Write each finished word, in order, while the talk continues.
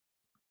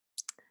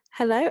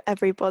Hello,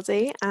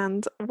 everybody,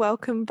 and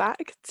welcome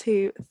back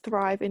to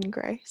Thrive in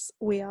Grace.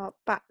 We are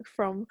back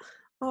from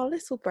our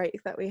little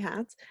break that we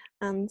had,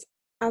 and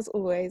as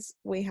always,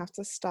 we have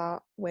to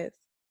start with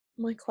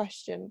my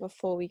question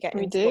before we get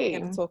into what we're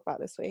going to talk about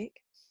this week.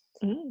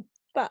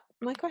 But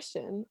my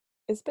question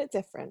is a bit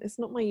different. It's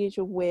not my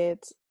usual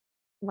weird,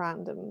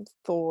 random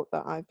thought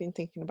that I've been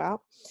thinking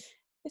about.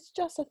 It's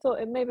just I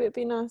thought maybe it'd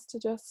be nice to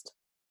just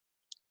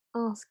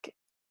ask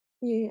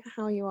you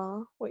how you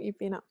are, what you've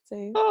been up to,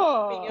 being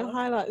your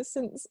highlights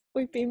since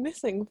we've been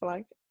missing for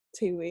like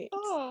 2 weeks.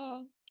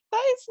 Oh,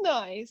 that is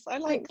nice. I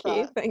like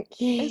that. Thank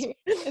you.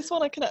 It's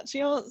one I can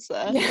actually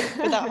answer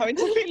without having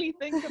to really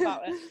think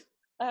about it.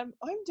 I'm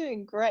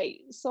doing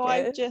great. So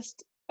I've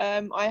just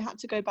I had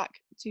to go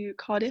back to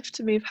Cardiff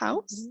to move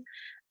house.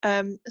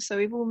 So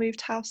we've all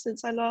moved house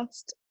since I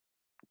last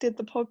did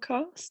the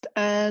podcast,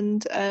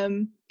 and I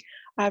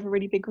have a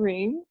really big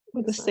room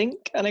with a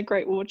sink and a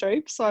great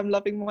wardrobe, so I'm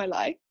loving my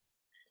life.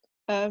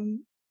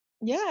 I'm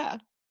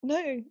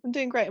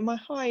doing great. And my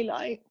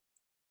highlight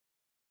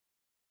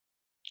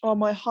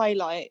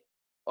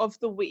of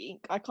the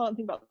week, I can't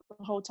think about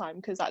the whole time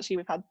because actually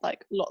we've had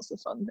like lots of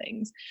fun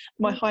things.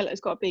 My highlight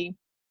has got to be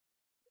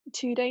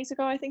 2 days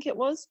ago, I think it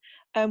was.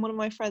 One of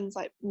my friends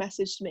like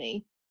messaged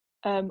me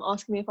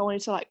asking me if I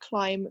wanted to like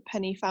climb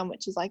Penny Fan,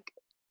 which is like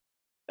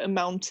a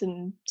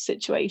mountain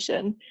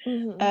situation.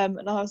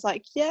 And I was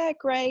like, yeah,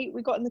 great.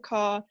 We got in the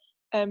car.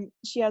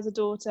 She has a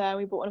daughter, and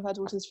we brought one of her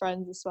daughter's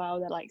friends as well.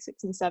 They're like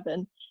 6 and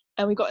 7,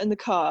 and we got in the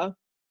car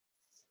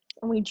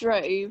and we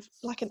drove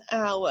like an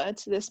hour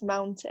to this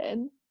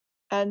mountain,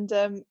 and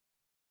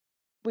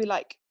we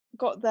like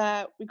got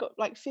there. We got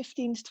like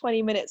 15 to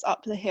 20 minutes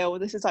up the hill.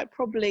 This is like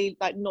probably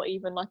like not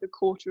even like a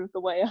quarter of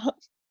the way up.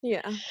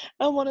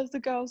 And one of the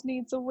girls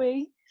needs a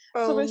wee.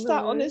 So we're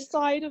sat on this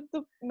side of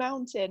the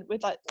mountain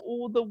with like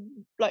all the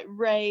like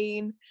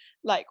rain,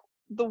 like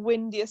the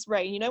windiest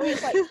rain, you know, when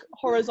it's like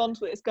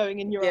horizontal, it's going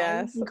in your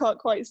eyes, you can't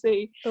quite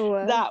see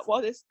that,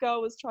 while this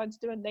girl was trying to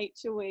do a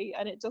nature wee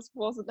and it just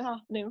wasn't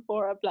happening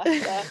for her, bless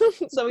her.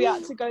 So we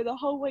had to go the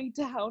whole way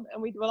down,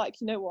 and we were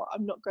like, you know what,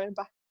 I'm not going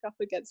back up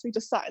again. So we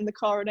just sat in the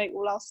car and ate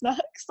all our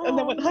snacks and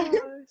then went home.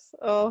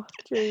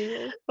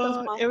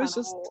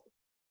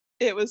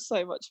 It was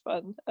so much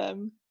fun. I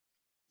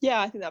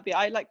think that'd be.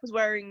 I like was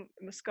wearing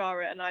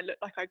mascara and I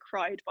looked like I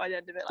cried by the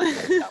end of it,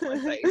 like down my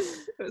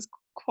face. It was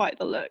quite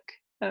the look.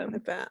 I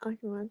bet, I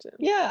can imagine.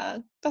 Yeah,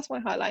 that's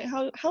my highlight.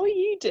 How are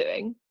you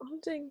doing?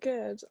 I'm doing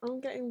good. I'm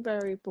getting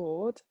very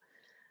bored,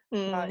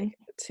 like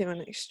to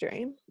an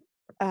extreme.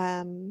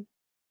 But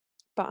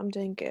I'm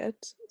doing good.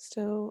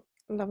 Still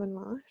loving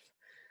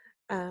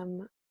life.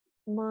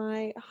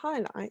 My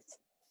highlight,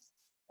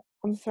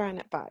 I'm throwing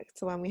it back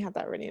to when we had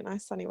that really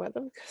nice sunny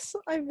weather because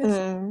I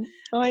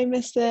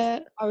miss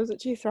it. I was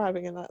actually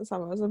thriving in that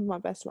summer. I was living my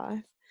best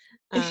life.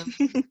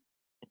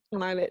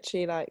 And I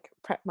literally like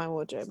prepped my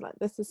wardrobe. Like,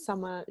 this is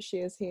summer, she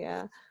is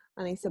here.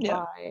 I need to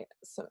buy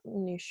some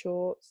new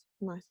shorts,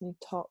 nice new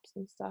tops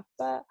and stuff.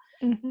 But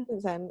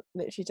since then,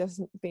 literally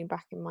just been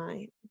back in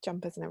my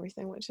jumpers and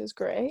everything, which is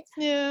great.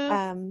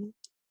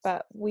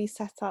 But we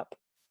set up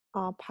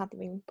our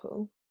paddling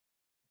pool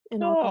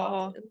in our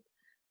garden,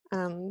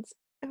 and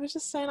it was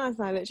just so nice.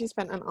 And I literally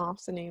spent an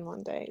afternoon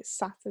one day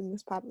sat in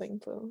this paddling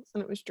pool,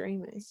 and it was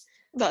dreamy.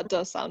 That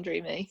does sound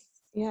dreamy.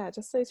 Yeah,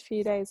 just those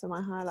few days were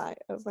my highlight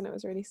of when it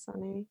was really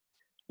sunny.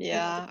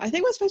 Yeah, I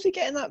think we're supposed to be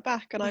getting that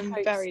back, and I'm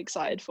very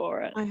excited for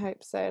it. I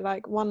hope so.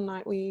 Like, one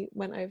night we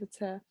went over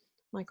to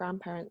my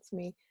grandparents and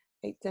we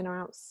ate dinner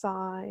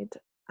outside,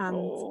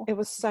 and it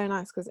was so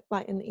nice because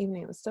like in the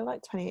evening it was still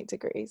like 28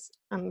 degrees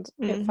and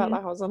it felt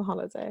like I was on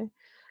holiday.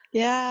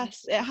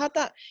 Yes, it had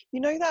that, you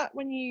know, that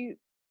when you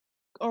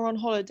are on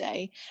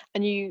holiday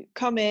and you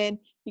come in,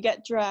 you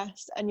get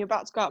dressed and you're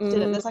about to go out for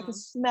dinner, there's like a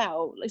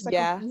smell, it's like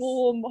a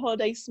warm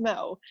holiday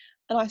smell,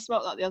 and I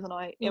smelled that the other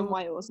night in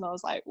Wales, and I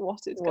was like,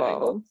 what is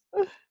going on?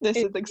 This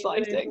is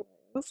exciting.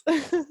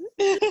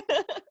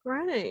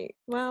 Right,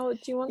 well, do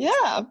you want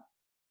to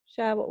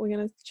share what we're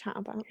going to chat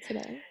about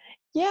today?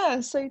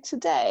 So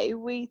today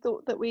we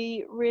thought that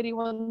we really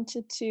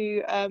wanted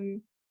to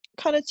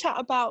kind of chat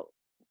about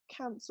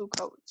cancel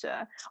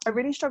culture. I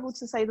really struggle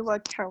to say the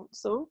word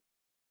council.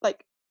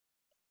 Like,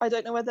 I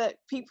don't know whether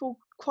people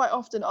quite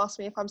often ask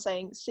me if I'm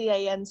saying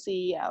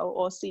CANCEL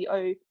or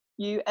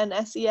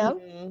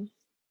COUNSEL.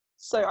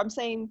 So I'm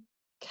saying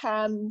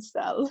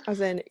cancel.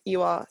 As in,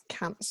 you are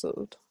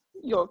cancelled.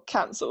 You're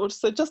cancelled.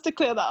 So just to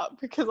clear that up,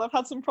 because I've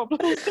had some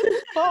problems in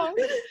the past.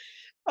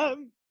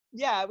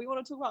 We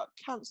want to talk about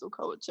cancel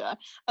culture.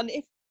 And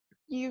if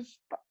you've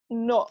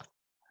not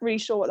really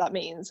sure what that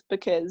means,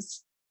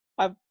 because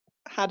I've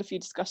had a few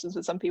discussions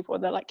with some people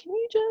and they're like, can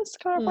you just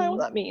clarify what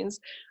that means?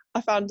 I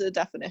found a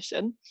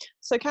definition.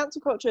 So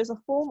cancel culture is a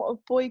form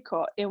of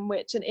boycott in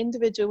which an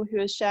individual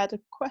who has shared a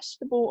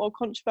questionable or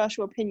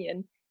controversial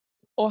opinion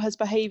or has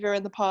behaviour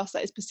in the past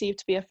that is perceived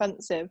to be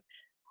offensive.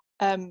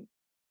 So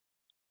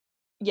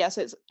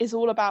it's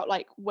all about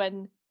like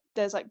when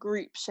there's like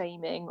group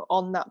shaming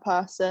on that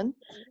person,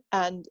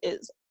 and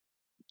it's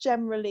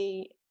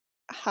generally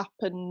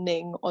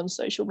happening on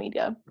social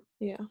media.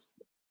 Yeah.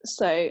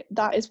 So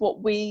that is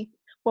what when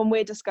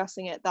we're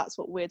discussing it, that's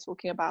what we're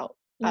talking about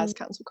as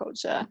cancel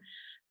culture.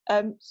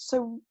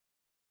 So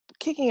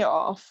kicking it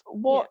off,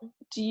 what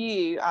do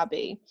you,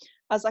 Abby,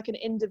 as like an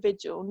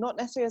individual, not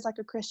necessarily as like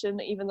a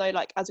Christian, even though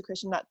like as a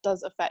Christian that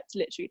does affect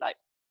literally like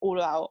all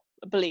of our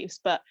beliefs,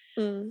 but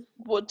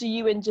what do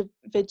you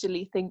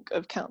individually think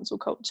of cancel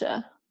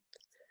culture?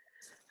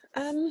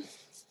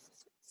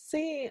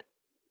 See,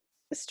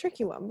 it's a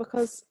tricky one,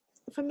 because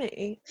for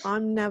me,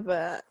 I'm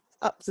never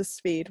up to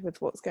speed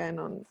with what's going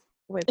on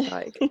with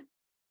like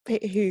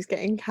who's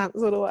getting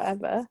cancelled or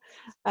whatever,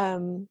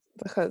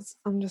 because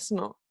I'm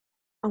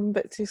a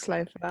bit too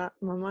slow for that.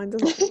 My mind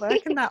doesn't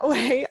work in that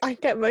way. I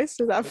get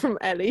most of that from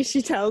Ellie.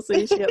 She tells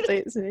me, she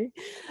updates me.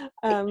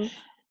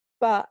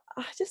 But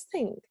I just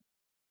think,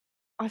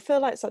 I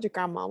feel like such a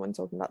grandma when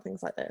talking about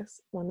things like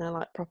this, when they're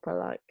like proper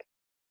like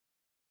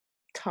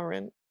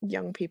current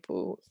young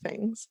people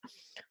things.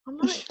 I'm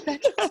like, they're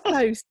just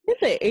so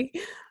silly.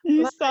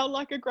 You like, sound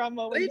like a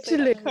grandma when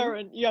literally. you say like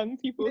current young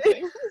people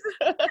things.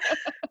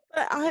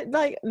 I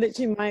like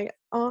literally, my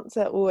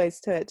answer always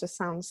to it just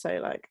sounds so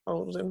like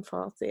old and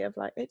farty, of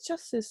like, it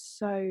just is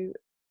so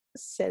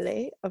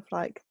silly, of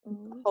like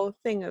the whole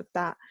thing of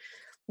that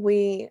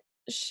we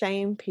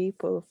shame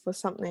people for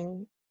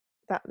something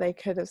that they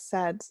could have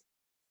said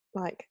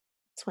like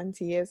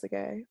 20 years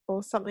ago,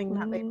 or something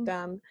that they've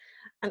done,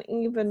 and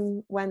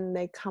even when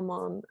they come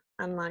on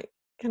and like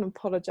can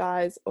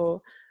apologize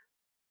or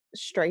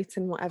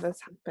straighten whatever's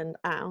happened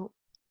out,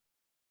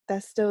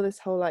 there's still this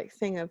whole like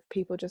thing of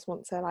people just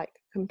want to like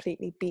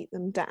completely beat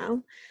them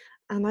down.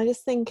 And I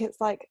just think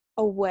it's like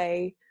a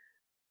way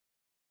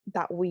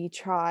that we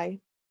try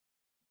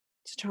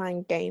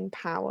and gain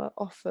power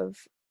off of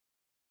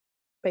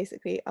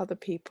basically other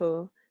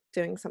people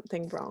doing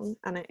something wrong.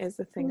 And it is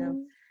a thing of,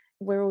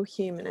 we're all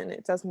human, and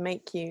it does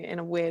make you in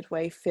a weird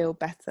way feel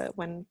better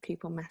when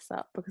people mess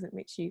up, because it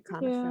makes you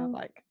kind of feel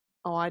like,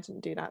 oh, I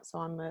didn't do that, so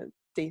I'm a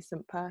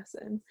decent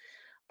person.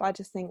 But I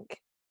just think,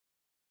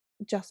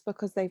 just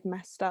because they've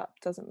messed up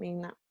doesn't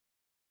mean that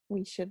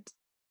we should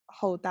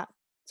hold that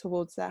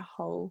towards their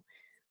whole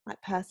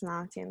like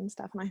personality and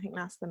stuff. And I think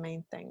that's the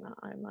main thing, that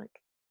I'm like,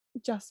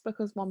 just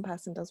because one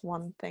person does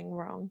one thing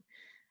wrong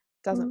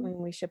doesn't mean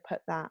we should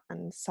put that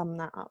and sum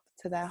that up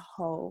to their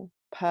whole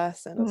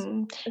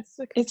person.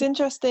 It's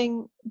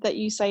interesting that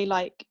you say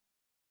like,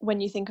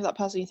 when you think of that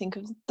person, you think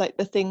of like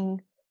the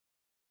thing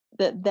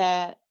that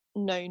they're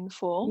known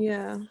for.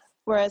 Yeah.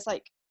 Whereas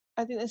like,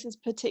 I think this is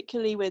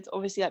particularly with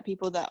obviously like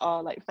people that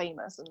are like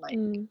famous and like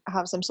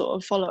have some sort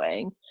of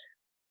following,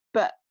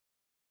 but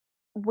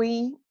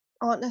we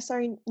aren't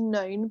necessarily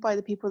known by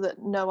the people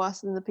that know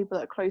us and the people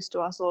that are close to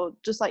us, or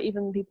just like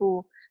even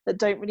people that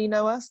don't really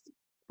know us.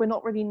 We're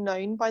not really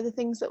known by the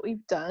things that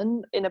we've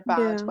done in a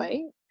bad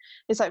way.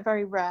 It's like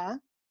very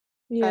rare.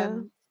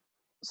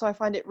 So I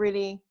find it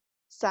really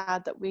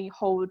sad that we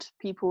hold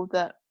people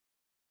that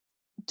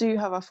do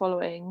have a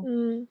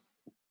following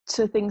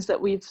to things that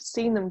we've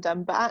seen them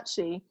done, but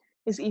actually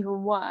it's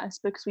even worse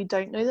because we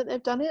don't know that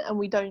they've done it, and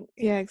we don't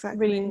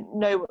really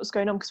know what's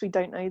going on because we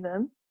don't know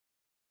them.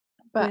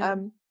 But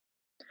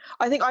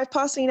I think I've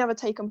personally never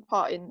taken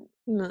part in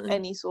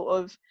any sort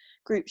of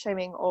group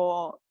shaming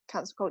or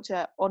cancel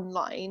culture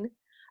online,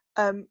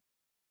 and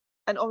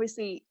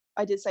obviously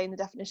I did say in the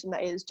definition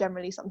that is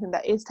generally something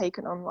that is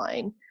taken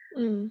online.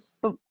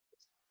 But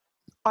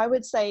I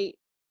would say,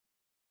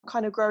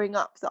 kind of growing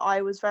up, that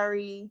I was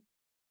very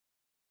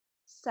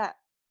set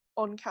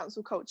on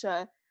cancel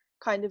culture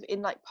kind of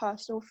in like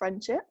personal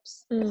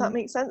friendships, if that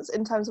makes sense,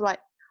 in terms of like,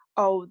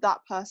 oh,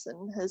 that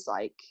person has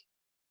like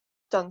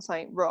done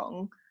something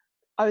wrong.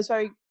 I was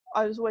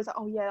always like,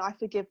 oh yeah, I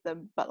forgive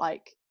them, but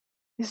like,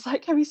 it's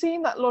like, have you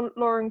seen that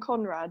Lauren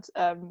Conrad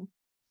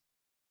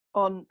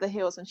on The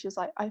Hills, and she was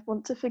like, I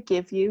want to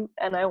forgive you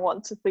and I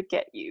want to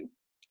forget you.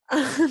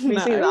 Have you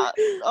seen that?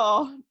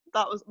 Oh,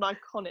 that was an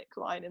iconic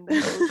line in The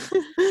Hills.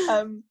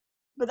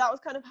 But that was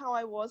kind of how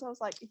I was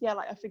like, yeah,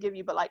 like I forgive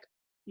you, but like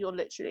you're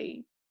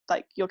literally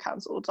like, you're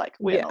cancelled, like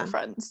we're not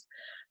friends.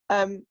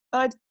 And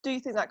I do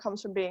think that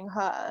comes from being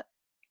hurt,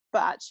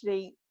 but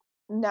actually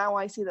now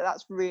I see that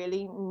that's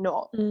really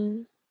not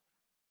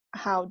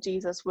how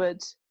Jesus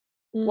would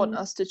want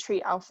us to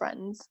treat our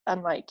friends.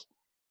 And like,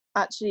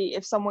 actually,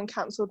 if someone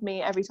cancelled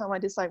me every time I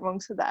did something wrong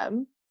to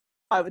them,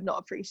 I would not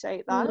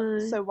appreciate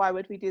that. So why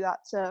would we do that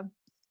to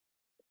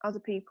other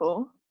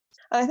people?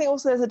 And I think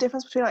also there's a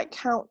difference between like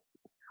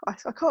I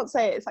can't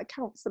say it, it's like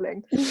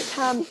cancelling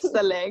and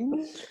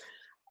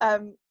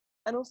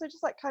also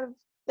just like, kind of,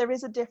 there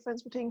is a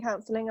difference between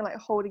cancelling and like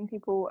holding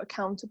people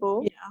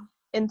accountable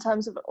in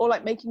terms of, or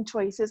like making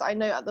choices. I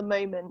know at the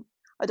moment,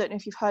 I don't know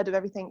if you've heard of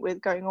everything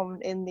with going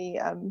on in the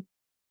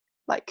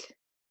like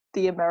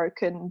the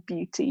American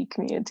beauty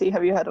community.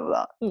 Have you heard of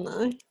that?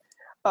 No.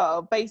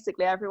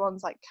 Basically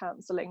everyone's like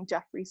cancelling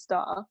Jeffree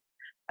Star,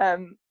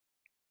 and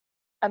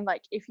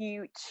like, if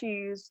you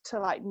choose to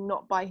like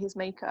not buy his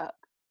makeup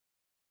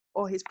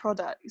or his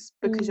products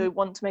because you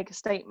want to make a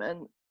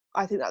statement,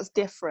 I think that's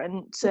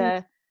different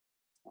to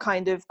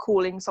kind of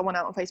calling someone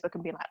out on Facebook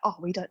and being like, oh,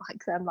 we don't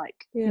like them,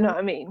 like, Yeah. you know what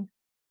I mean?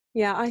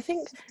 Yeah, I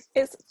think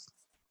it's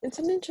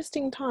an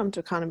interesting time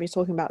to kind of be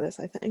talking about this,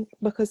 I think,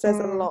 because there's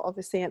a lot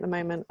obviously at the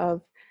moment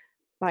of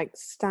like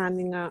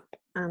standing up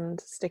and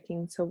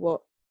sticking to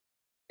what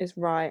is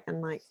right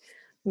and like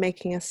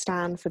making a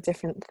stand for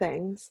different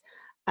things,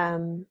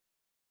 and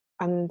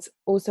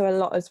also a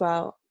lot as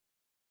well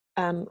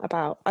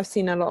about, I've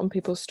seen a lot on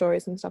people's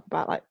stories and stuff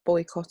about like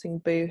boycotting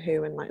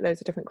Boohoo and like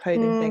loads of different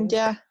clothing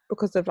things,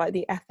 because of like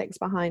the ethics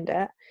behind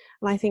it.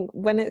 And I think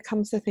when it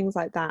comes to things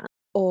like that,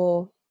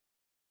 or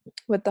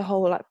with the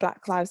whole like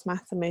Black Lives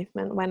Matter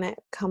movement, when it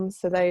comes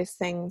to those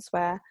things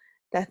where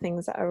they're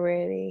things that are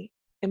really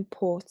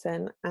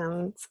important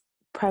and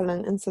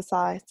prevalent in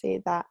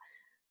society that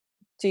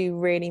do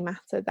really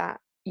matter, that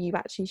you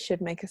actually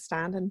should make a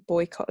stand and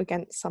boycott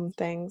against some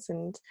things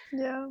and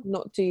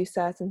not do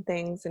certain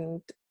things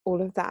and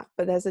all of that.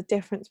 But there's a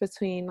difference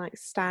between like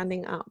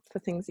standing up for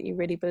things that you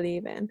really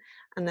believe in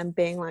and then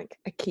being like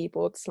a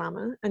keyboard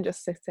slammer and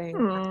just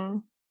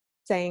sitting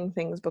saying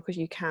things because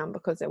you can,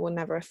 because it will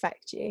never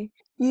affect you.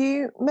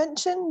 You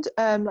mentioned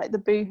like the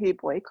Boohoo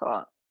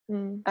boycott.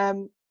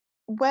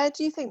 Where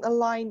do you think the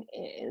line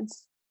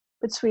is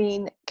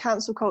between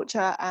cancel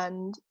culture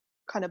and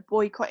kind of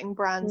boycotting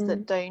brands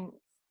that don't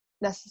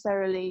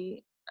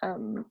necessarily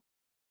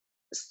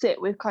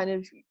sit with kind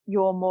of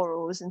your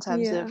morals in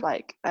terms of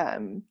like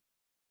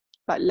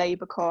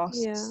labor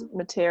costs,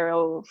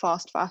 material,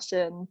 fast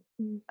fashion,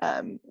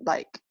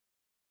 like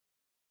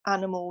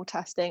animal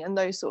testing and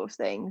those sort of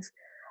things?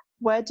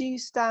 Where do you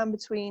stand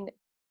between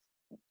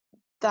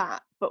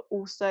that, but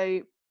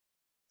also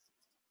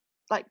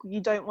like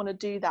you don't want to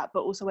do that,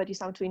 but also where do you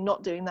stand between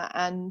not doing that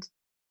and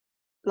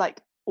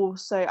like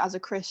also as a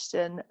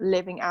Christian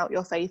living out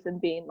your faith and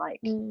being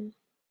like,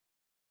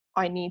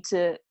 I need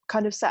to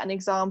kind of set an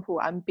example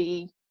and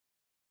be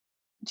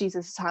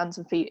Jesus' hands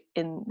and feet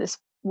in this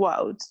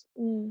world?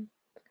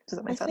 Does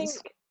that make sense? I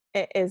think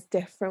it is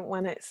different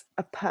when it's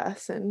a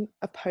person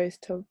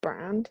opposed to a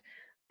brand,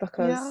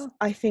 because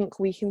I think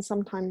we can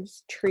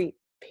sometimes treat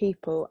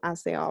people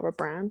as they are a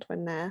brand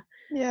when they're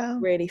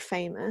really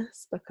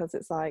famous, because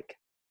it's like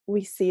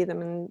we see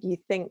them and you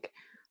think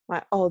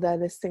like, oh, they're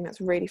this thing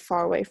that's really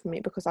far away from me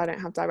because I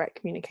don't have direct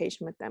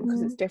communication with them,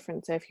 because it's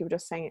different to if you were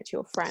just saying it to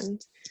your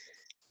friend.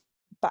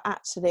 But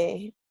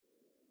actually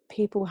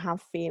people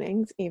have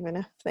feelings even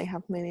if they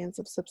have millions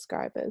of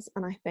subscribers,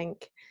 and I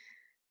think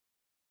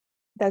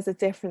there's a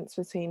difference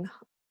between,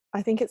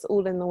 I think it's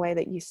all in the way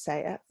that you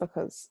say it,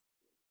 because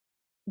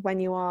when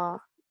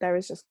there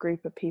is just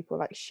group of people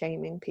like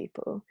shaming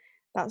people,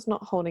 that's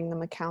not holding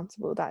them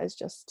accountable, that is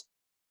just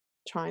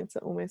trying to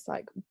almost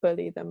like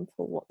bully them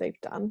for what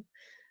they've done.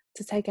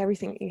 To take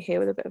everything you hear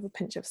with a bit of a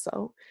pinch of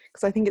salt,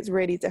 because I think it's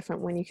really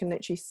different when you can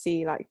literally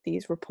see like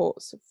these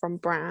reports from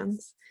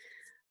brands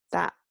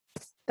that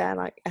their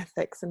like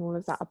ethics and all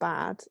of that are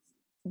bad,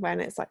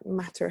 when it's like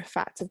matter of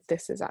fact of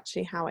this is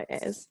actually how it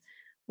is,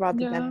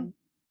 rather than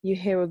you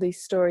hear all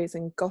these stories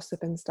and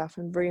gossip and stuff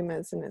and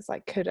rumors and it's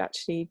like could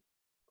actually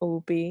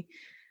all be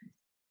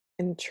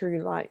in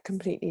true light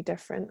completely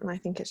different. And I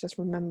think it's just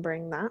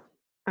remembering that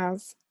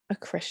as a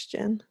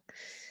Christian,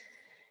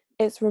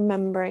 it's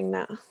remembering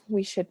that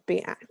we should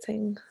be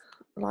acting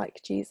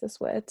like Jesus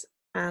would,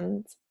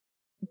 and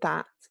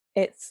that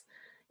it's,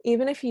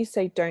 even if you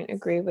say don't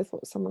agree with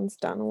what someone's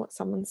done or what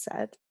someone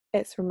said,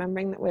 it's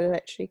remembering that we're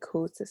literally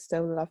called to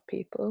still love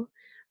people.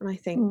 And I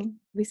think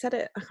we said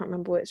it, I can't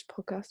remember which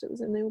podcast it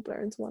was in, they all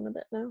blur into one a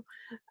bit now,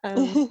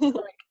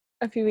 like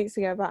a few weeks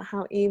ago, about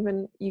how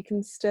even you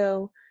can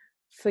still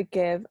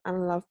forgive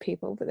and love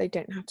people, but they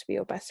don't have to be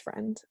your best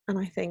friend. And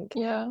I think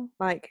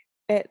like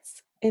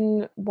it's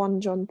in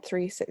 1 John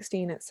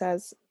 3:16 it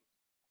says,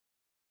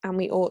 and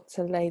we ought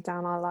to lay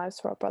down our lives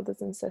for our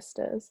brothers and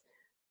sisters.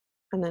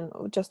 And then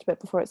just a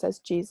bit before it says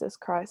Jesus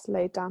Christ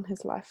laid down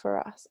his life for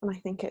us. And I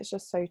think it's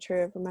just so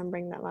true of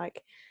remembering that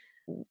like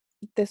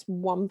this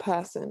one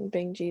person,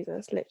 being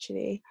Jesus,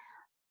 literally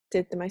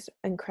did the most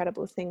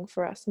incredible thing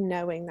for us,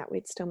 knowing that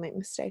we'd still make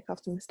mistake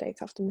after mistake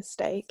after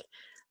mistake.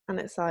 And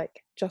it's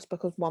like, just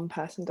because one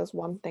person does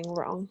one thing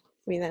wrong,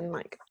 we then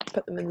like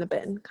put them in the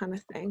bin kind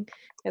of thing.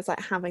 It's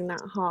like having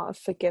that heart of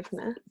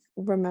forgiveness,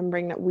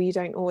 remembering that we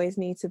don't always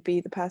need to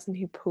be the person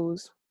who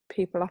pulls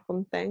people up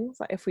on things,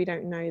 like if we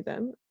don't know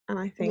them. And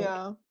I think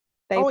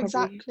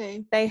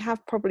they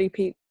have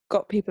probably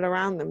got people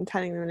around them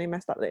telling them they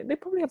messed up. They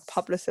probably have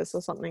publicists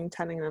or something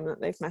telling them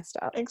that they've messed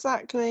up.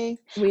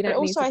 Exactly. We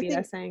don't need to be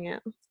there saying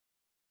it.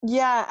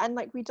 Yeah, and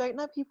like we don't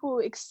let people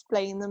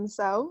explain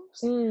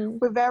themselves.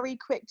 We're very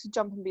quick to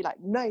jump and be like,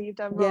 no, you've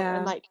done wrong.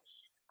 And like,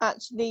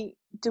 actually,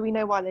 do we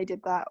know why they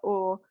did that?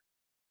 Or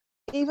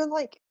even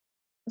like,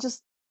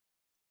 just,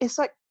 it's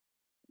like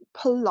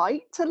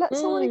polite to let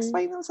someone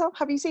explain themselves.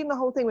 Have you seen the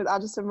whole thing with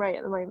Addison Rae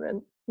at the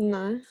moment?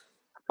 No.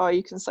 Oh,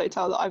 you can so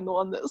tell that I'm the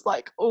one that's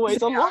like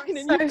always online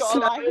and you've got a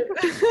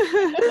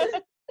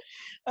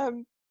life.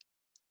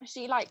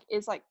 She like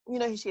is like, you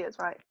know who she is,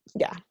 right?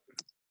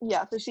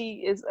 Yeah, so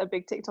she is a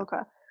big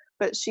TikToker,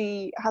 but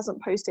she hasn't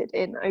posted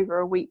in over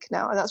a week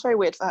now, and that's very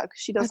weird for her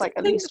because she does like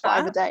at least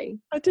 5 a day.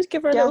 I did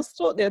give her a little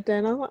stalk the other day,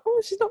 and I was like,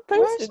 oh, she's not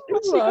posted.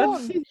 Where's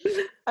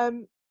she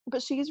gone?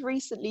 But she's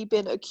recently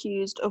been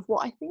accused of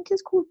what I think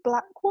is called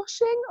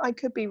blackwashing. I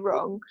could be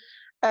wrong.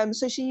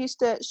 So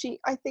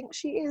I think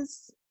she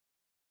is.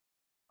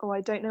 Oh,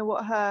 I don't know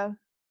what her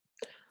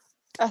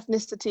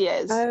ethnicity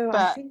is. Oh,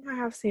 but I think I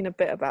have seen a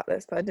bit about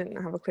this, but I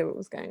didn't have a clue what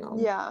was going on.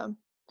 Yeah,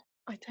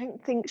 I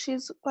don't think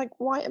she's like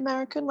white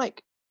American.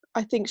 Like,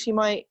 I think she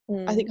might.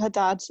 I think her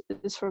dad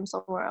is from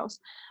somewhere else,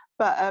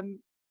 but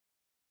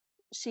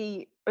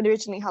she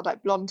originally had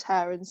like blonde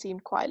hair and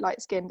seemed quite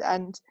light skinned,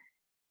 and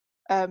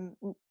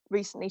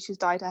recently she's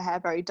dyed her hair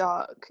very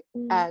dark,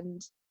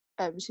 and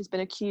she's been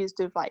accused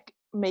of like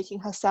making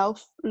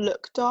herself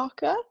look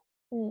darker.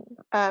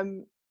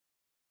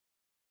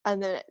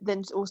 And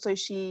then also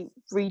she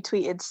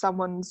retweeted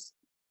someone's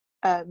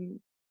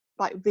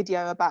like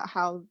video about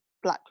how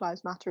Black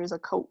Lives Matter is a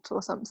cult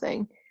or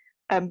something,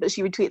 but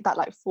she retweeted that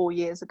like 4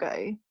 years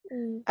ago.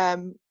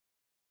 And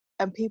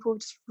people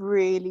just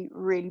really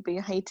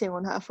been hating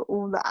on her for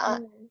all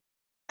that.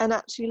 And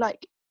actually,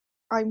 like,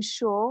 I'm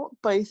sure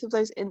both of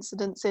those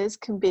incidences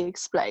can be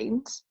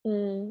explained,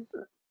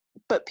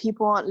 but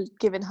people aren't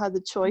giving her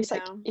the choice.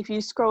 Like, if you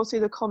scroll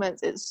through the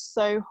comments, it's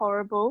so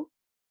horrible,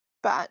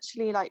 but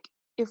actually, like,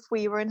 if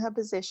we were in her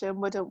position,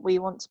 wouldn't we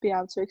want to be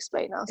able to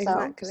explain ourselves?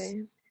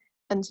 Exactly.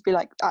 And to be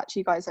like,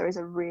 actually, guys, there is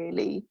a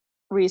really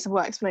reasonable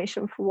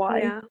explanation for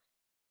why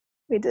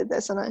we did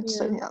this, and I just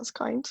don't think that's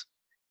kind.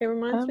 It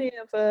reminds me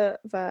of a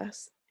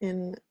verse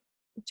in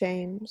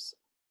James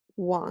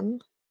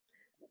 1,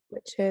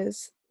 which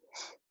is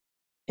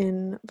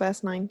in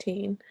verse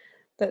 19,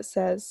 that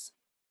says,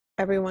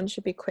 everyone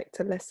should be quick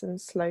to listen,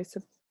 slow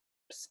to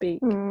speak,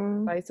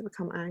 slow to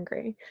become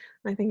angry.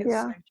 And I think it's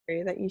so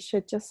true that you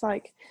should just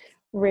like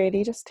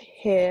really just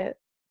hear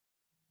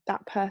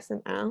that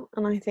person out.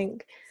 And I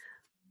think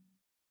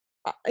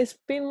it's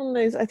been one of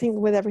those, I think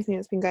with everything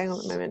that's been going on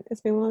at the moment,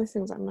 it's been one of those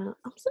things I'm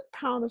so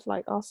proud of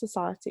like our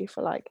society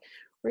for like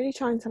really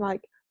trying to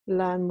like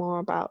learn more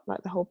about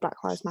like the whole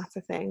Black Lives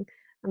Matter thing,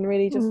 and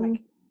really just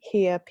like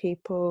hear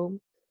people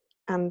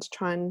and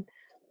try and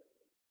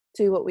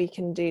do what we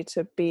can do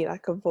to be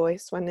like a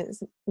voice when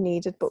it's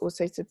needed, but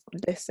also to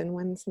listen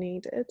when it's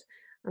needed,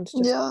 and to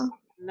just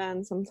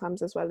learn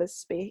sometimes as well as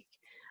speak.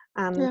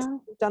 And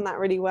we've done that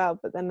really well,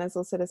 but then there's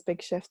also this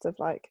big shift of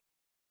like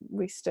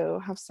we still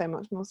have so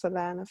much more to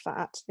learn of that.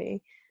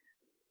 Actually,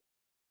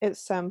 it's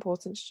so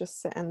important to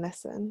just sit and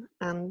listen,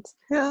 and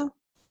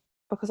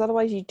because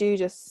otherwise you do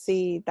just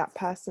see that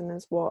person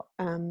as what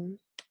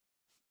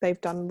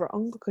they've done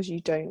wrong, because you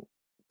don't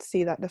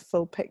see that the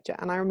full picture.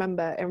 And I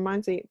remember, it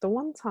reminds me, the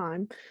one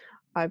time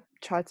I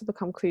tried to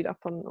become clued up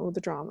on all the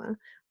drama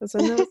was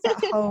when there was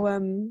that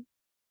whole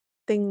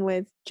thing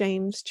with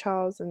James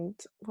Charles and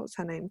what's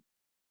her name?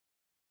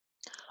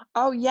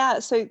 Oh yeah,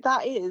 so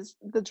that is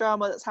the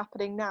drama that's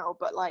happening now,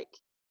 but like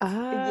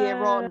a year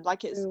on,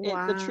 like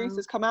the truth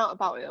has come out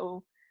about it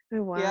all.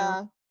 Oh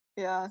wow.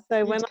 Yeah. So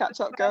you when need to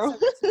catch up, girl.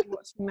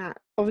 watching that,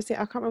 obviously I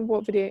can't remember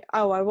what video.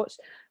 Oh, I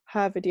watched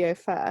her video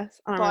first,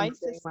 and I remember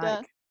being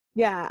like,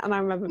 and I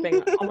remember being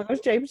like, oh my gosh,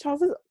 James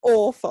Charles is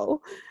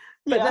awful.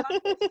 But then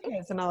I watched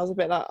his, and I was a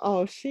bit like,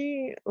 oh,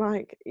 she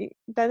like.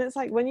 Then it's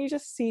like when you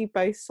just see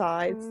both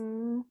sides,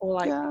 or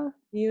like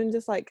you can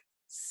just like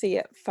see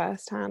it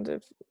firsthand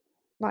of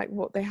like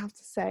what they have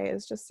to say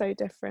is just so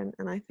different.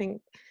 And I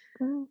think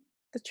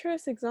the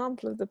truest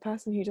example of the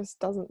person who just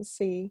doesn't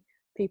see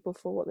people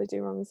for what they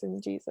do wrong is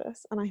in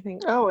Jesus. And I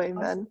think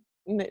amen,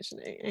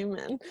 literally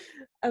amen,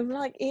 of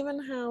like even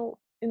how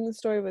in the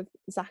story with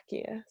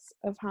Zacchaeus,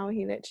 of how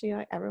he literally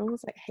like everyone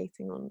was like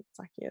hating on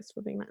Zacchaeus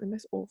for being like the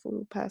most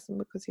awful person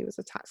because he was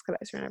a tax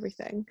collector and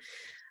everything,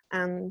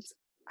 and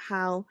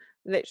how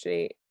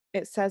literally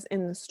it says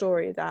in the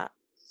story that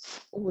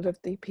all of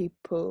the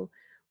people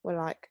were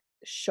like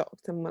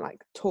shocked and were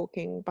like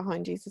talking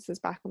behind Jesus's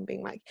back and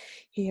being like,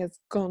 he has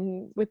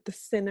gone with the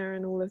sinner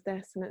and all of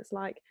this. And it's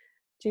like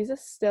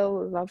Jesus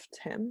still loved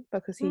him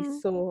because he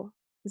saw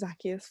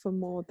Zacchaeus for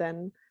more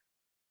than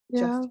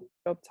just his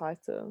job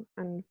title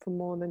and for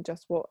more than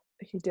just what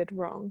he did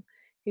wrong.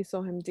 He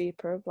saw him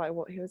deeper of like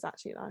what he was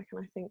actually like.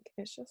 And I think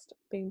it's just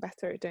being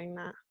better at doing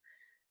that.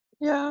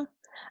 And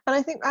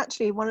I think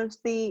actually one of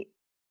the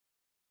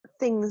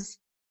things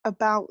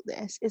about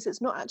this is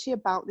it's not actually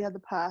about the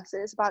other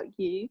person, it's about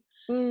you.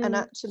 And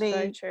actually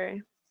so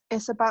true.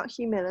 It's about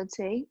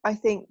humility. I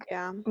think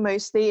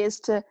mostly is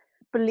to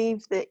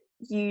believe that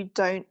you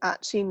don't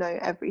actually know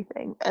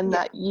everything, and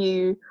that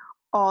you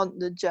aren't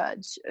the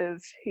judge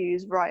of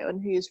who's right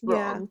and who's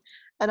wrong.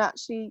 And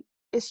actually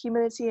is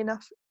humility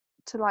enough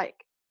to like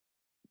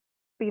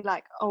be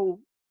like, oh,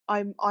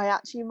 I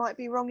actually might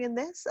be wrong in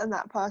this, and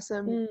that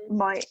person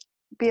might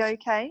be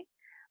okay.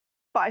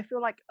 But I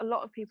feel like a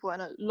lot of people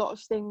and a lot of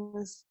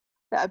things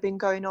that have been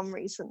going on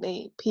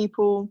recently,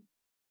 people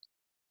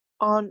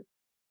aren't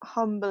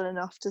humble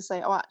enough to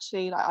say, oh,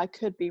 actually, like I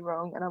could be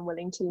wrong, and I'm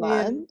willing to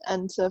learn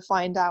and to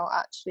find out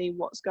actually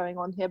what's going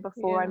on here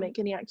before I make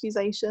any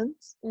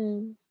accusations.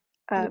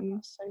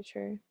 So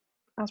true.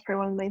 That's probably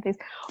one of the main things.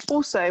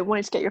 Also,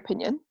 wanted to get your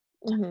opinion.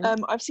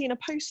 Mm-hmm. I've seen a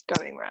post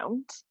going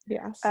around.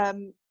 Yes.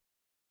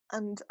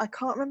 And I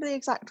can't remember the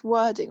exact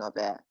wording of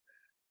it,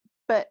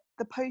 but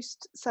the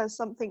post says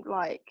something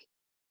like,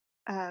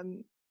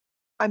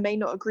 I may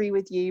not agree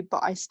with you,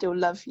 but I still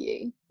love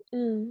you.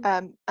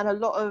 And a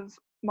lot of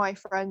my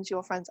friends,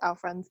 your friends, our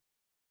friends,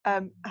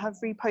 have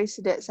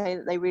reposted it saying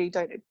that they really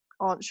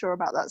aren't sure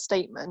about that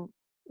statement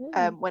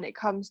when it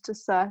comes to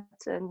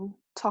certain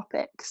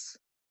topics.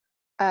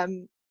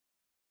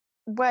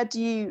 Where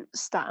do you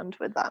stand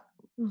with that?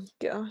 Oh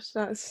gosh,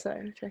 that's so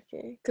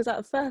tricky. Because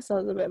at first I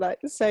was a bit like,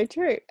 so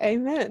true,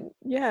 amen.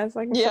 Yes,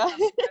 I can say I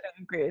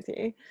don't agree with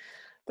you.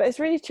 But it's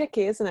really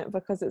tricky, isn't it?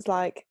 Because it's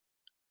like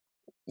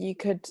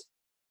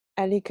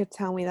Ellie could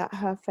tell me that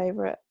her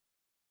favourite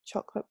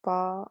chocolate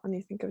bar, and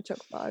you think of a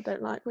chocolate bar I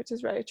don't like, which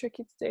is really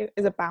tricky to do,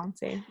 is a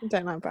Bounty. I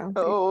don't like Bounty.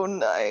 Oh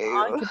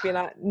I no. could be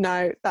like,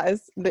 no, that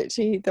is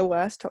literally the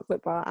worst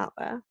chocolate bar out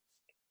there.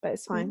 But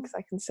it's fine because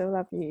I can still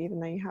love you even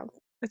though you have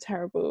a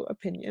terrible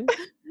opinion.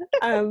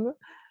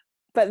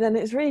 But then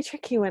it's really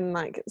tricky when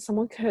like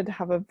someone could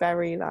have a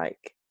very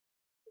like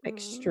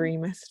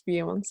extremist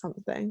view on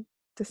something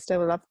to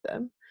still love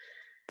them.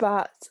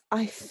 But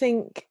I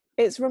think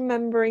it's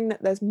remembering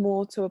that there's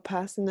more to a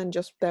person than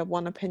just their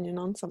one opinion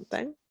on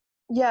something.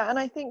 Yeah, and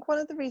I think one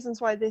of the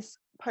reasons why this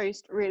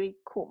post really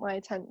caught my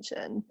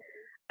attention,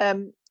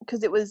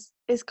 because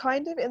it's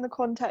kind of in the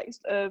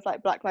context of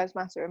like Black Lives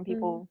Matter and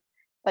people,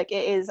 like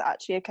it is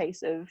actually a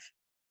case of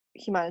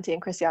humanity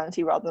and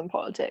Christianity rather than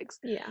politics.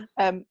 Yeah.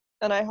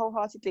 And I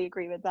wholeheartedly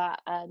agree with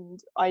that. And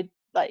I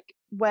like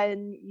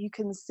when you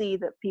can see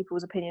that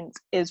people's opinions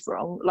is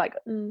wrong, like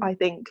I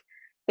think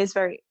it's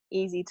very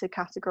easy to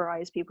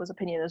categorize people's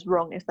opinion as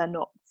wrong if they're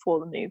not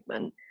for the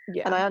movement.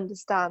 Yeah. And I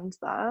understand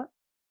that.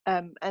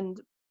 And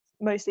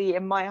mostly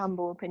in my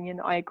humble opinion,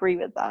 I agree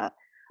with that.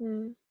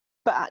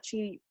 But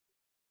actually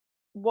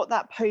what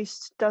that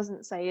post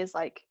doesn't say is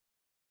like,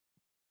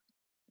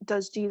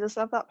 does Jesus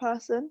love that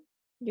person?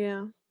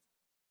 Yeah.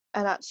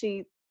 And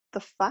actually the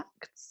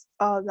facts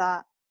are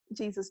that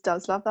Jesus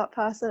does love that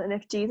person, and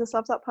if Jesus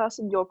loves that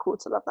person, you're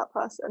called to love that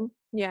person.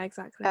 Yeah,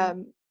 exactly.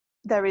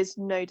 There is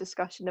no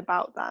discussion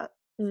about that.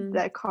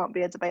 There can't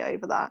be a debate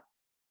over that.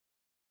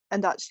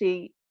 And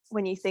actually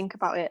when you think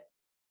about it,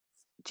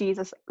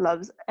 Jesus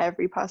loves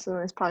every person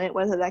on this planet,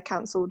 whether they're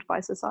cancelled by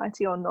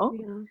society or not.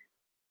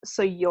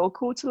 So you're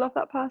called to love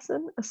that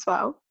person as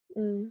well.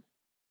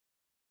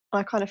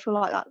 I kind of feel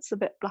like that's a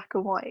bit black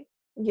and white.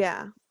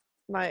 Yeah,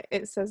 like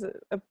it says it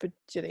a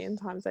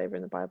bajillion times over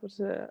in the Bible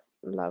to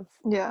love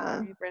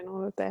your neighbour and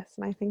all of this,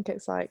 and I think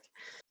it's like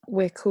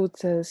we're called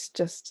to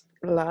just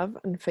love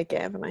and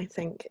forgive, and I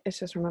think it's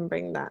just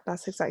remembering that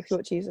that's exactly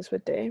what Jesus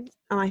would do.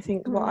 And I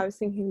think what I was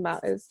thinking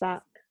about is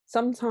that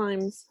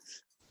sometimes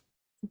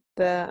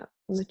the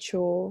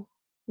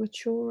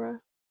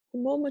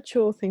more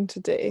mature thing to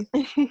do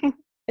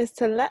is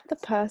to let the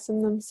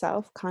person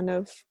themselves kind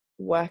of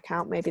work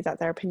out maybe that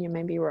their opinion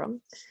may be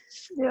wrong.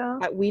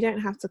 Like we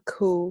don't have to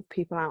call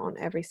people out on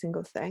every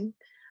single thing.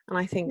 And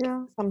I think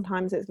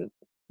sometimes it's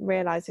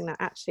realizing that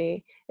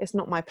actually it's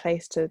not my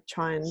place to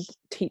try and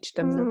teach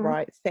them the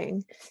right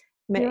thing.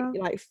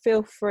 Like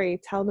feel free,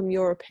 tell them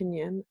your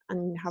opinion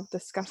and have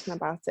discussion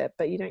about it,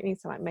 but you don't need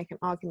to like make an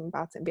argument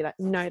about it and be like,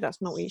 no,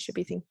 that's not what you should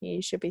be thinking,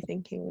 you should be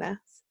thinking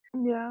this.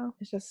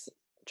 It's just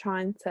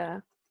trying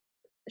to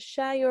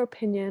share your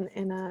opinion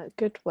in a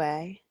good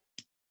way,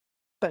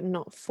 but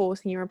not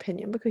forcing your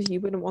opinion, because you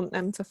wouldn't want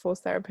them to force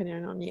their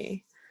opinion on you.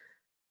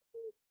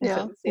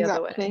 Yeah,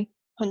 exactly.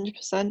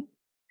 100%.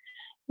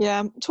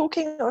 Yeah,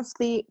 talking of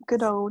the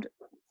good old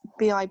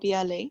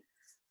Bible,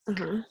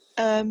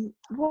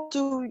 what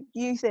do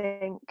you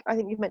think? I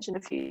think you've mentioned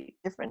a few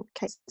different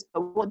cases,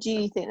 but what do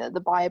you think that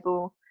the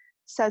Bible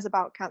says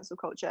about cancel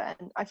culture?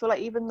 And I feel like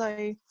even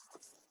though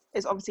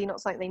it's obviously not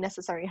something they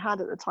necessarily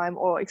had at the time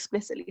or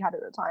explicitly had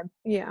at the time,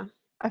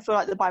 I feel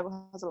like the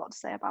Bible has a lot to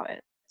say about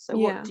it. So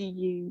what do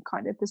you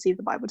kind of perceive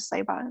the Bible to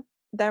say about it?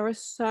 There are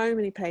so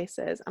many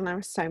places and there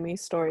are so many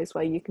stories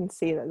where you can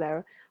see that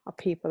there are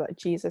people that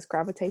Jesus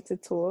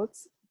gravitated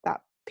towards, that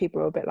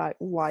people are a bit like,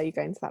 why are you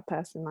going to that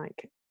person?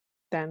 Like,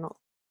 they're not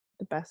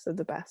the best of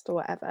the best or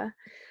whatever.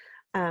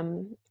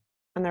 And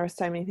there are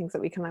so many things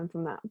that we can learn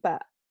from that.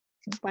 But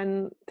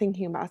when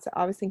thinking about it,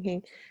 I was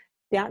thinking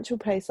the actual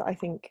place that I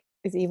think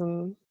is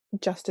even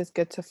just as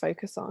good to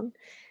focus on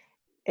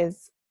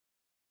is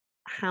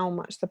how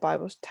much the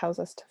Bible tells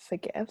us to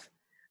forgive.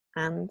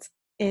 And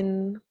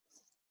in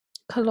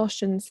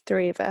Colossians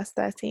 3 verse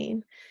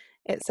 13,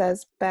 it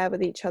says, bear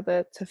with each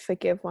other to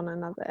forgive one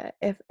another.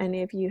 If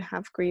any of you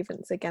have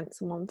grievance against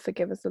someone,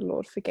 forgive as the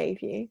Lord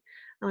forgave you.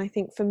 And I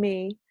think for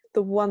me,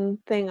 the one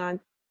thing I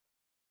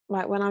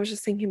like when I was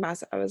just thinking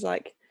about it, I was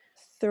like,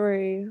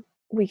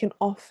 we can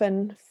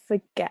often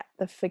forget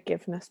the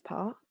forgiveness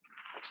part.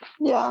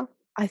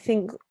 I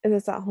think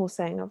there's that whole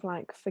saying of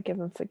like forgive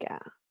and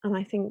forget, and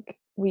I think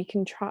we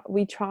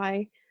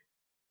try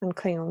and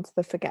cling on to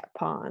the forget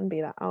part and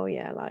be like, oh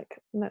yeah, like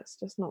let's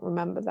just not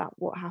remember that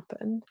what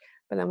happened,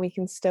 but then we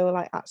can still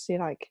like actually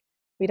like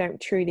we don't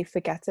truly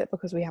forget it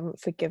because we haven't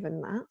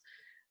forgiven that.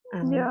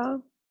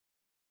 And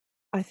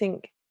I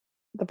think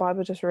the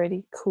Bible just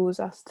really calls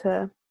us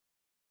to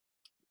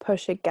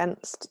push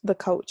against the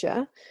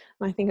culture.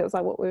 And I think it was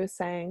like what we were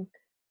saying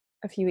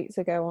a few weeks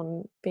ago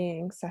on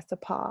being set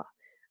apart,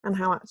 and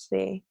how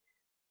actually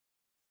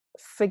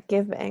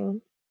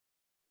forgiving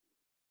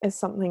is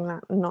something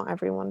that not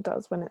everyone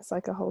does when it's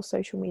like a whole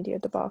social media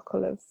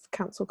debacle of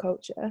cancel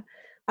culture.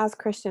 As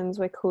Christians,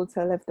 we're called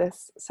to live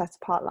this set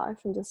apart life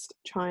and just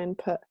try and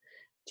put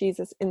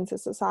Jesus into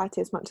society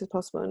as much as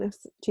possible. And if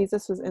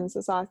Jesus was in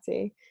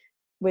society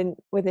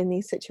within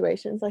these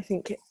situations, I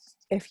think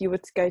if you were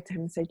to go to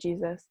him and say,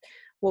 Jesus,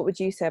 what would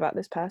you say about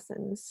this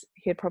person?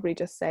 He'd probably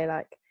just say,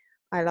 like,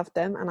 I love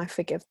them and I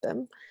forgive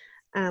them.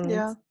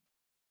 And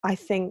I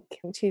think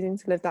choosing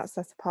to live that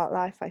set apart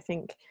life, I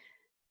think,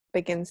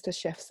 begins to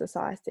shift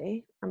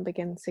society and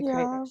begins to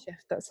create that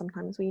shift that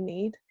sometimes we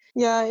need.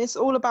 It's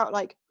all about,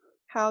 like,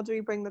 how do we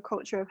bring the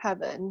culture of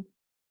heaven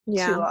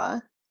to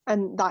her,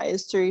 and that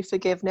is through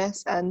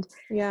forgiveness. And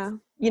you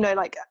know,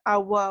 like,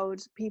 our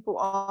world, people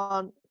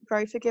aren't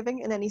very forgiving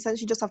in any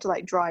sense. You just have to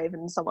like drive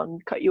and someone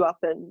cut you up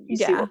and you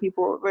see what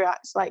people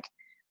react like.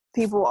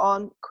 People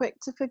aren't quick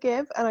to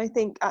forgive, and I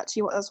think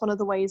actually that's one of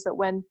the ways that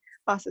when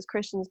us as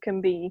Christians can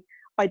be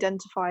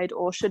identified,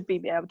 or should be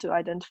able to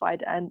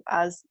identified and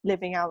as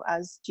living out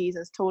as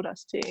Jesus told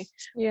us to,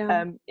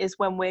 is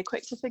when we're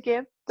quick to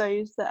forgive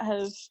those that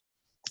have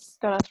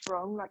done us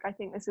wrong. Like, I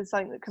think this is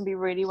something that can be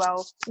really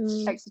well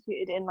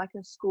executed in like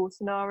a school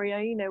scenario,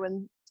 you know,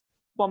 when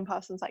one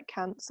person's like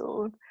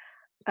cancelled,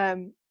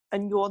 and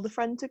you're the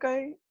friend to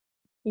go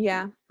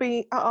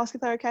ask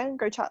if they're okay and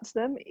go chat to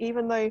them,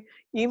 even though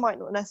you might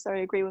not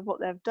necessarily agree with what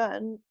they've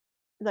done.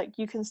 Like,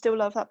 you can still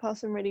love that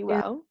person really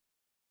well.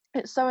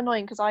 It's so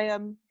annoying because I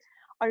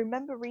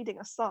remember reading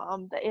a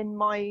psalm that in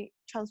my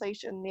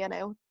translation,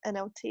 the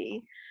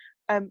NLT,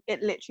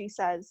 it literally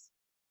says,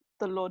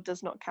 the Lord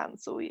does not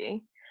cancel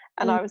you.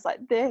 And I was like,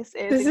 this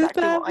is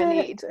exactly what I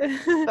need.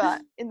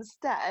 But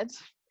instead,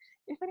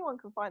 if anyone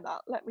can find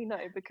that, let me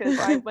know, because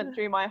I went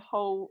through my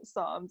whole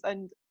psalms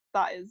and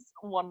that is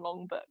one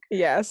long book.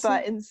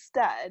 But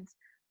instead,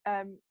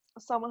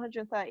 Psalm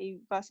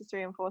 130 verses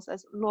 3 and 4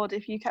 says, Lord,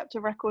 if you kept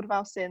a record of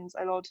our sins,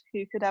 O Lord,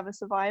 who could ever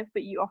survive?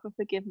 But you offer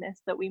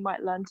forgiveness that we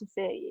might learn to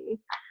fear you.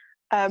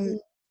 And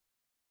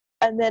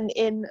then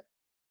in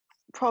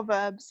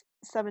Proverbs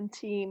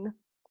 17:9,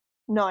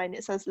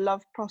 it says,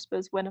 love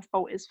prospers when a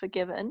fault is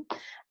forgiven. And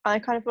I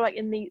kind of feel like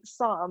in the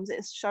Psalms,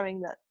 it's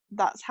showing that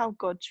that's how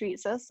God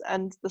treats us.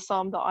 And the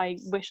psalm that I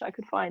wish I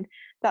could find,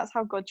 that's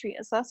how God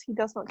treats us. He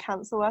does not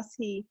cancel us.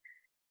 He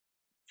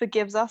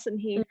forgives us, and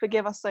he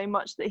forgive us so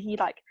much that he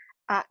like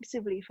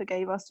actively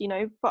forgave us. You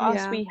know, for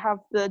us, we have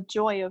the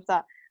joy of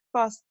that.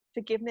 For us,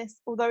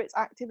 forgiveness, although it's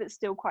active, it's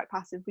still quite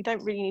passive. We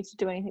don't really need to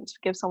do anything to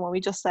forgive someone. We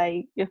just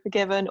say you're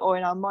forgiven, or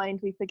in our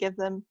mind we forgive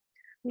them.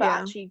 But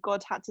actually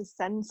God had to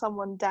send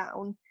someone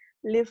down,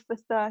 live for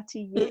 30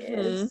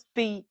 years,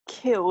 be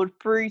killed,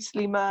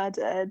 brutally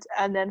murdered,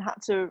 and then had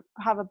to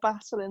have a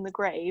battle in the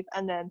grave,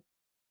 and then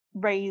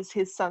raise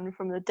his son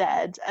from the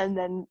dead, and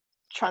then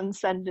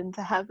transcend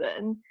into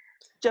heaven,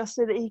 just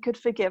so that he could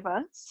forgive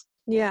us.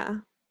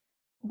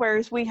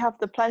 Whereas we have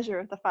the pleasure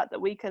of the fact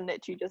that we can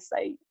literally just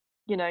say,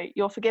 you know,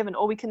 you're forgiven,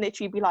 or we can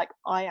literally be like,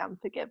 I am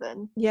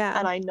forgiven,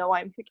 and I know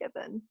I'm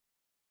forgiven.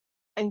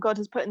 And God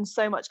has put in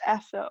so much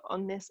effort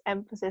on this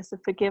emphasis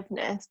of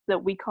forgiveness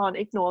that we can't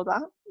ignore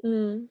that.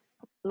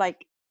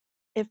 Like,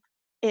 if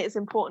it is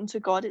important to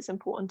God, it's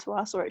important to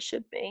us, or it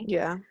should be.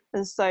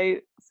 And so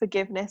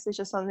forgiveness is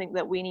just something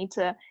that we need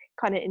to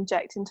kind of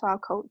inject into our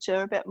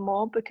culture a bit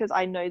more, because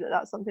I know that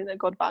that's something that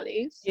God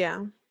values.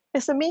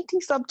 It's a meaty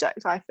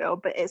subject, I feel,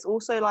 but it's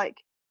also like,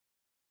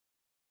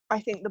 I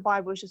think the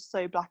Bible is just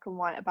so black and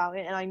white about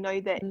it, and I know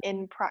that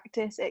in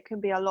practice it can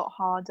be a lot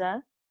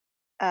harder,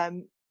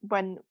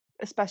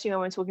 especially when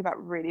we're talking about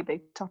really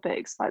big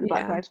topics like the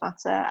Black Lives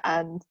Matter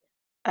and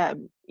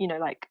you know,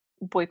 like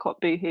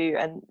boycott Boohoo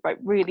and like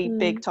really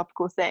big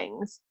topical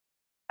things.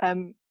 But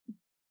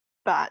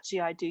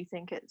actually I do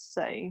think it's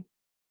so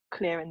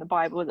clear in the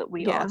Bible that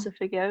we are to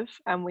forgive,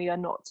 and we are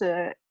not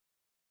to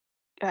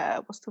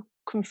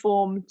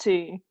conform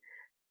to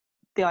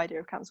the idea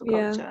of cancel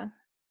culture.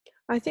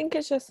 I think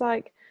it's just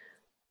like,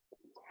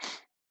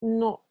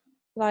 not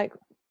like,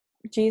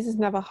 Jesus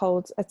never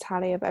holds a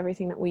tally of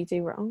everything that we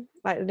do wrong.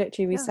 Like,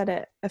 literally, we said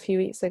it a few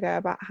weeks ago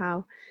about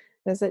how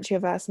there's literally a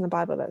verse in the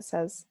Bible that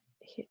says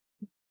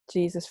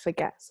Jesus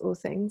forgets all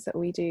things that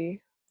we do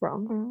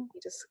wrong. He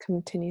just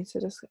continues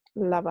to just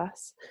love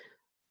us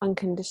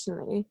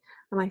unconditionally.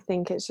 And I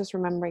think it's just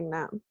remembering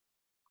that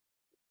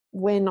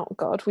we're not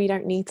God. We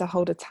don't need to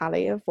hold a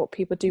tally of what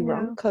people do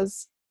wrong,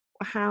 because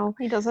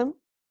he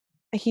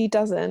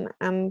doesn't.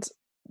 And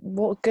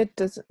what good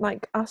does,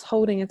 like, us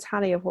holding a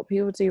tally of what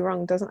people do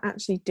wrong doesn't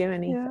actually do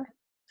anything.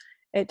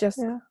 It just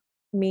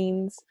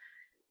means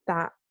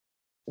that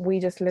we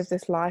just live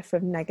this life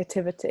of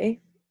negativity.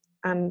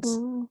 And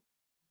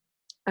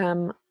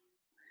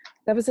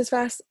there was this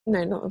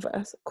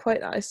quote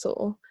that I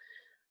saw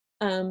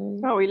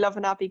Oh, we love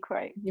an Abby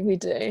quote. We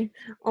do.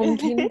 On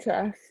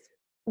Pinterest,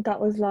 that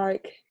was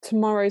like,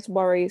 tomorrow's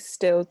worries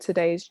still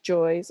today's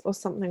joys, or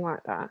something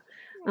like that.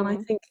 And I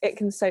think it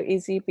can so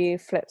easily be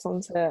flipped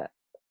onto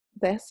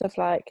this of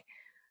like,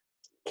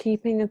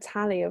 keeping a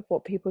tally of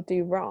what people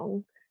do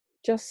wrong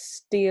just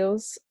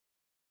steals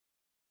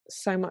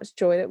so much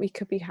joy that we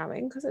could be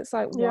having, because it's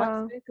like,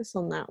 why focus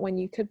on that when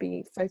you could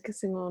be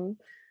focusing on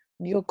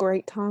your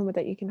great time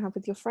that you can have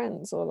with your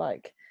friends, or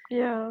like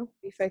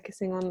be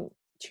focusing on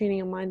tuning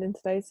your mind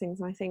into those things.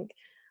 And I think,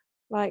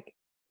 like,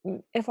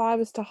 if I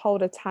was to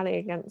hold a tally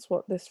against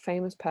what this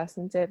famous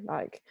person did,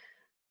 like,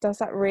 does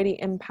that really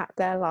impact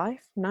their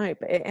life? No,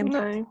 but it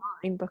impacts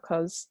mine,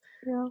 because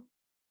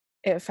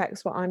it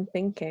affects what I'm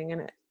thinking,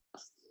 and it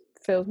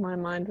fills my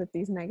mind with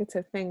these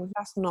negative things.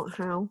 That's not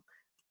how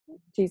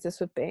Jesus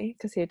would be,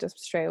 because he'd just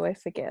straight away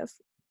forgive.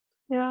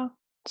 Yeah,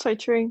 so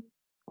true.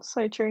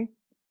 So true.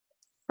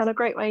 And a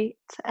great way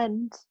to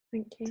end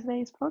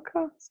today's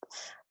podcast.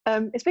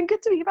 It's been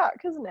good to be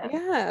back, hasn't it?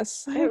 Yeah,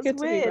 so it was good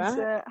to be back.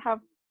 to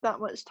have that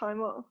much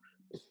time off.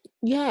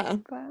 Yeah,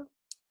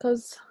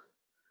 because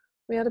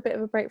we had a bit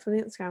of a break from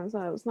the Instagram as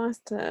well. It was nice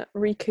to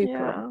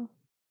recuperate.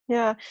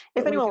 Yeah.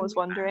 If anyone was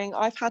wondering,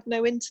 I've had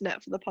no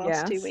internet for the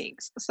past 2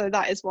 weeks, so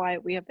that is why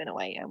we have been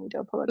away, and we do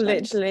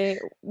apologise. Literally,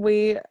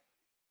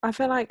 I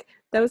feel like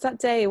there was that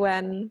day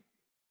when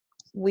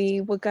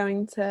we were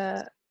going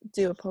to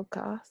do a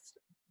podcast,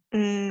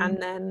 and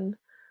then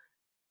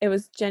it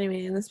was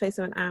genuinely in the space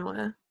of an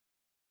hour.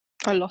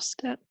 I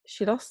lost it.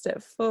 She lost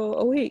it for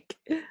a week.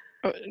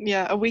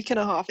 Yeah, a week and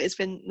a half. It's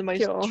been the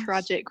most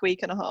tragic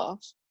week and a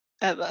half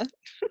ever.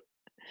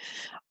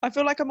 I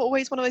feel like I'm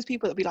always one of those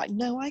people that'll be like,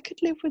 no, I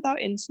could live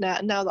without internet.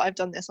 And now that I've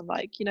done this, I'm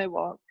like, you know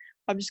what?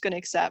 I'm just going to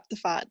accept the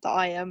fact that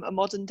I am a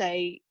modern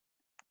day,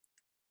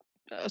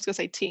 I was going to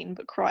say teen,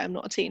 but I'm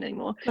not a teen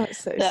anymore. That's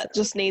so that sad.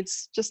 just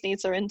needs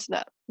their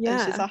internet. Yeah.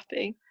 And she's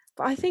happy.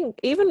 But I think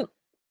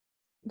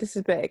this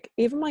is big,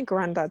 even my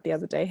granddad the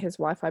other day, his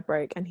Wi-Fi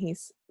broke, and he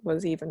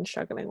was even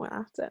struggling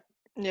without it.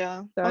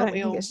 Yeah. So I don't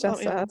think it's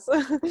just us.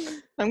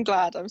 I'm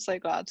glad. I'm so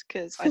glad,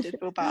 because I did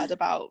feel bad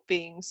about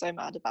being so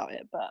mad about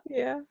it. But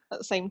at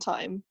the same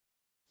time,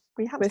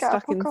 we had to get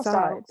our podcast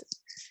out.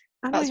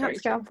 And we had to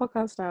get our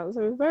podcast out.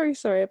 So we're very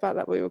sorry about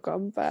that we were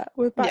gone, but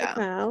we're back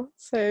now.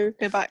 So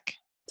we're back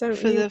for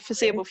the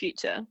foreseeable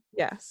future.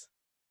 Yes.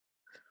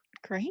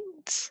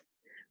 Great.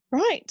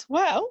 Right.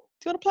 Well,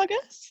 do you want to plug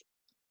us?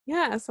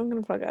 Yes, I'm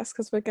going to plug us,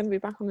 because we're going to be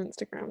back on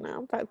Instagram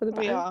now. Back with a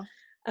bang.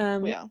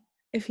 We are.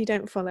 If you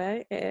don't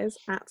follow, it is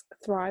at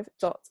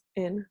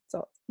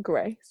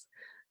thrive.in.grace.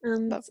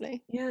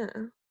 Lovely. Yeah,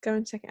 go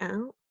and check it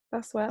out.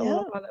 That's where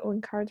all of our little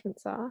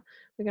encouragements are.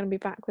 We're going to be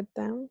back with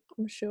them,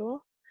 I'm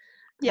sure.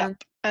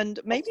 Yep, and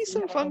maybe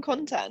some fun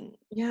content.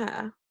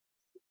 Yeah.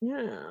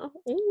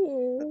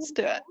 Ooh. Let's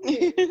do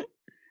it.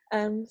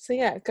 So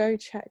yeah, go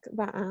check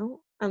that out.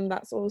 And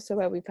that's also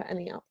where we put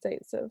any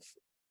updates of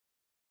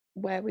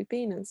where we've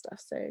been and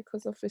stuff. So,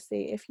 because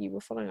obviously if you were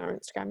following our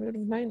Instagram, you would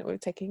have known that we were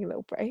taking a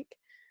little break.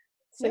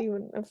 So you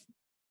wouldn't have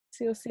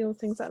see all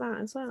things like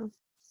that as well,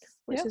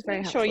 which is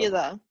very helpful. Sure you're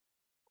there.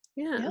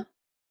 Yeah.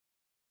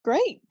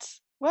 Great.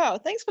 Well,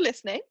 thanks for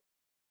listening.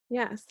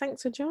 Yes,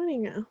 thanks for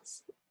joining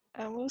us.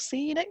 And we'll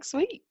see you next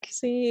week.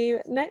 See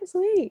you next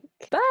week.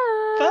 Bye.